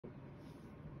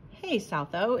Hey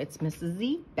Southo, it's Mrs.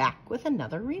 Z back with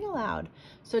another Read Aloud.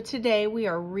 So today we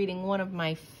are reading one of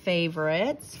my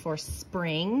favorites for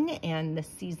spring and the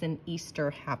season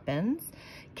Easter happens,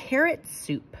 Carrot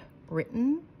Soup,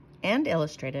 written and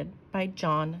illustrated by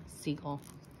John Siegel.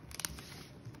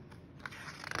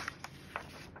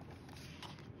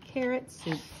 Carrot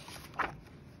Soup,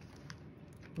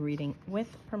 reading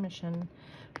with permission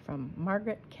from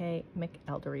Margaret K.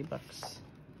 McElderry Books.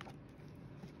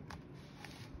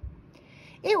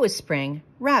 It was spring,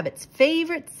 Rabbit's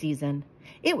favorite season.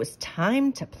 It was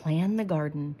time to plan the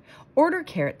garden, order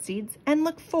carrot seeds, and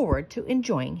look forward to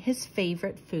enjoying his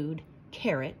favorite food,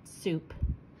 carrot soup.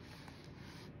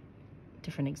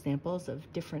 Different examples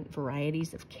of different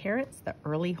varieties of carrots: the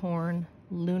early horn,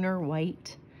 lunar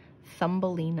white,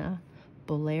 thumbelina,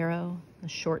 bolero, the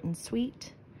short and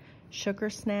sweet, sugar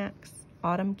snacks,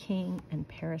 autumn king, and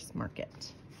Paris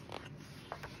market.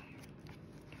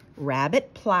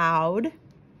 Rabbit plowed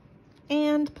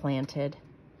and planted.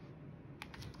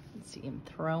 Let's see him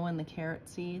throwing the carrot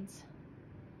seeds.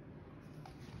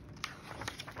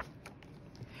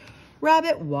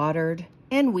 Rabbit watered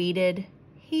and weeded.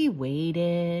 He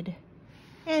waited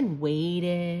and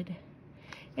waited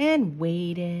and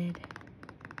waited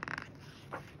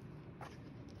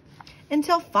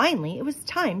until finally it was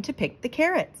time to pick the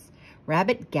carrots.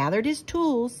 Rabbit gathered his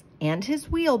tools and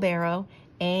his wheelbarrow,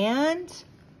 and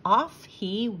off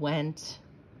he went.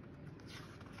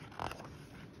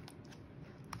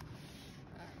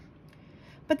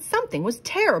 But something was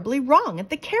terribly wrong at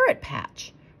the carrot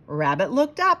patch. Rabbit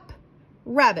looked up.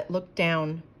 Rabbit looked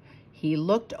down. He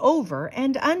looked over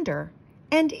and under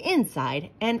and inside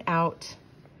and out.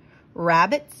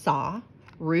 Rabbit saw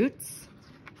roots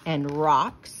and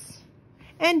rocks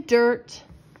and dirt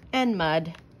and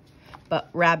mud. But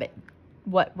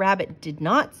what Rabbit did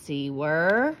not see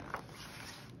were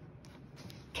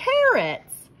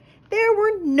carrots. There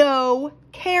were no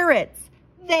carrots.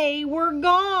 They were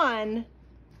gone.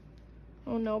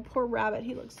 Oh no, poor Rabbit,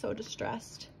 he looks so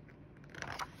distressed.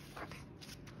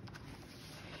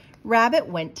 Rabbit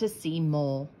went to see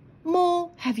Mole.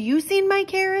 Mole, have you seen my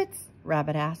carrots?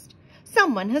 Rabbit asked.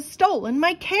 Someone has stolen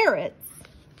my carrots.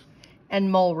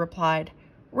 And Mole replied,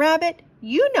 Rabbit,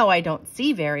 you know I don't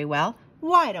see very well.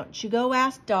 Why don't you go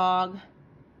ask Dog?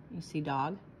 You see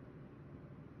Dog?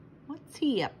 What's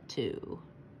he up to?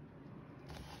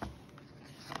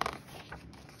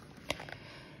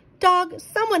 Dog,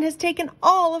 someone has taken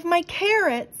all of my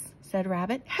carrots, said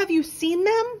Rabbit. Have you seen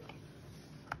them?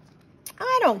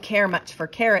 I don't care much for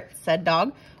carrots, said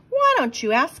Dog. Why don't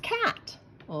you ask Cat?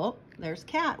 Oh, there's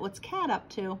Cat. What's Cat up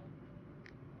to?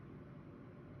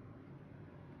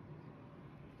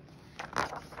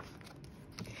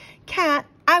 Cat,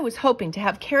 I was hoping to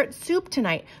have carrot soup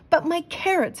tonight, but my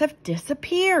carrots have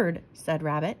disappeared, said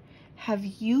Rabbit. Have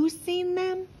you seen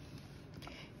them?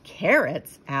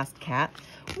 Carrots? Asked Cat.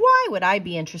 Why would I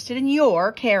be interested in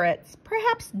your carrots?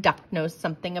 Perhaps Duck knows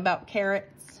something about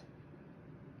carrots.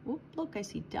 Oop, look, I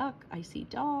see Duck. I see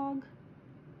Dog.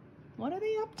 What are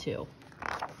they up to?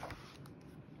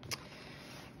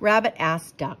 Rabbit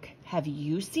asked Duck, have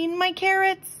you seen my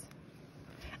carrots?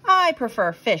 I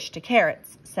prefer fish to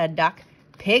carrots, said Duck.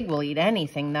 Pig will eat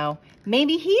anything, though.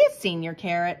 Maybe he has seen your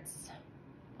carrots.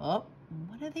 Oh,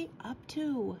 what are they up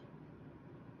to?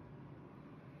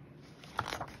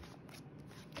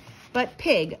 But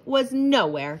Pig was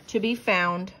nowhere to be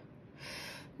found.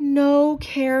 No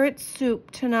carrot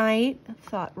soup tonight,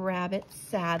 thought Rabbit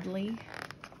sadly.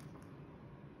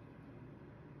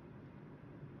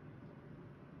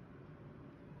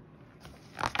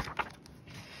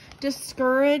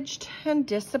 Discouraged and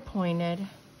disappointed,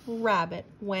 Rabbit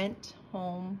went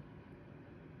home.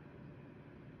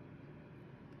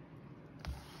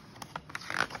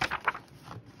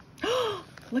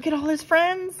 Look at all his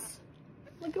friends.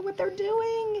 Look at what they're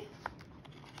doing.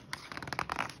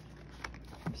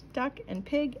 There's Duck and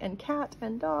Pig and Cat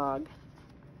and Dog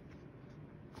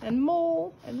and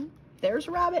Mole, and there's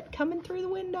Rabbit coming through the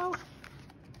window.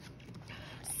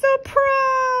 Surprise!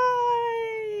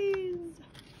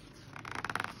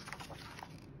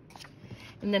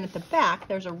 And then at the back,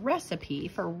 there's a recipe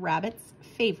for Rabbit's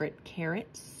favorite carrot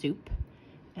soup.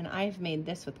 And I've made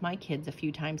this with my kids a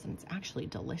few times, and it's actually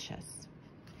delicious.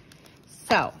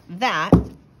 So that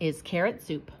is Carrot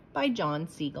Soup by John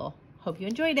Siegel. Hope you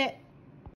enjoyed it.